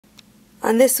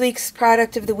On this week's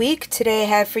product of the week, today I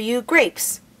have for you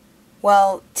grapes.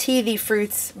 Well, teethy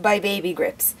fruits by Baby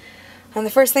Grips. And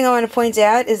the first thing I want to point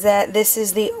out is that this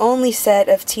is the only set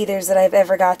of teethers that I've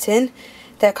ever gotten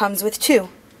that comes with two.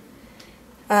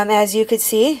 As you could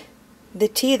see, the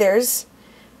teethers,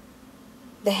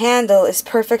 the handle is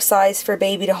perfect size for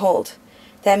baby to hold.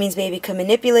 That means baby can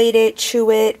manipulate it,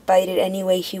 chew it, bite it any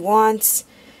way he wants,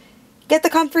 get the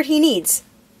comfort he needs.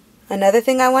 Another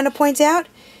thing I want to point out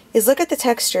is look at the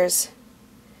textures.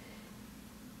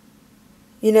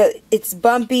 You know, it's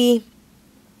bumpy.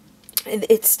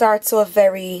 It starts off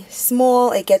very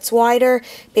small, it gets wider.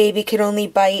 Baby can only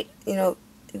bite,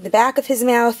 the back of his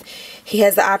mouth. He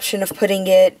has the option of putting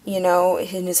it, in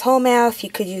his whole mouth. He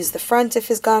could use the front of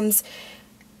his gums.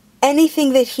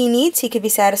 Anything that he needs, he could be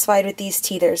satisfied with these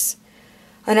teethers.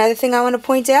 Another thing I want to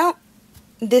point out,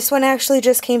 this one actually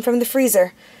just came from the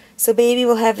freezer. So baby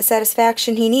will have the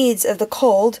satisfaction he needs of the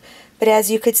cold, but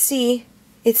as you could see,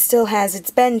 it still has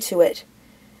its bend to it.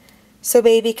 So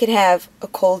baby could have a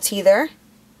cold teether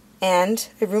and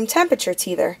a room temperature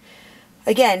teether.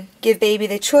 Again, give baby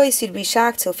the choice. You'd be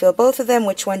shocked. He'll feel both of them.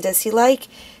 Which one does he like?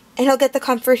 And he'll get the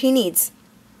comfort he needs.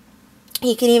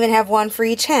 He can even have one for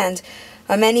each hand.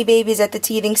 Many babies at the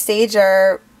teething stage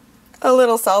are a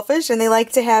little selfish, and they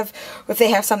like to have, if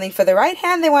they have something for the right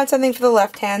hand, they want something for the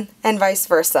left hand, and vice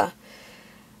versa.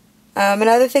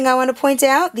 Another thing I want to point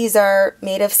out, these are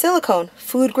made of silicone,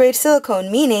 food grade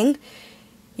silicone, meaning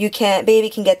baby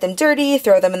can get them dirty,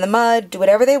 throw them in the mud, do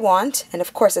whatever they want, and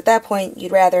of course at that point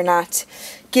you'd rather not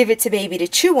give it to baby to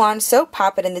chew on, so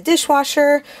pop it in the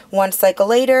dishwasher. One cycle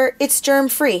later, it's germ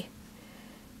free.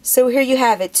 So here you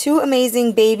have it, two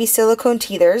amazing baby silicone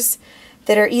teethers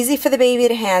that are easy for the baby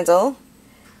to handle.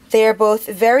 They are both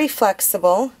very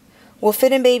flexible, will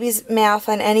fit in baby's mouth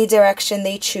on any direction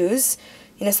they choose.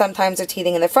 Sometimes they're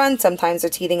teething in the front, sometimes they're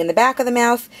teething in the back of the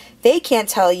mouth. They can't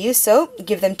tell you, so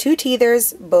give them two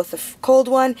teethers, both a cold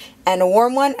one and a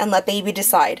warm one, and let baby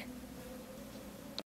decide.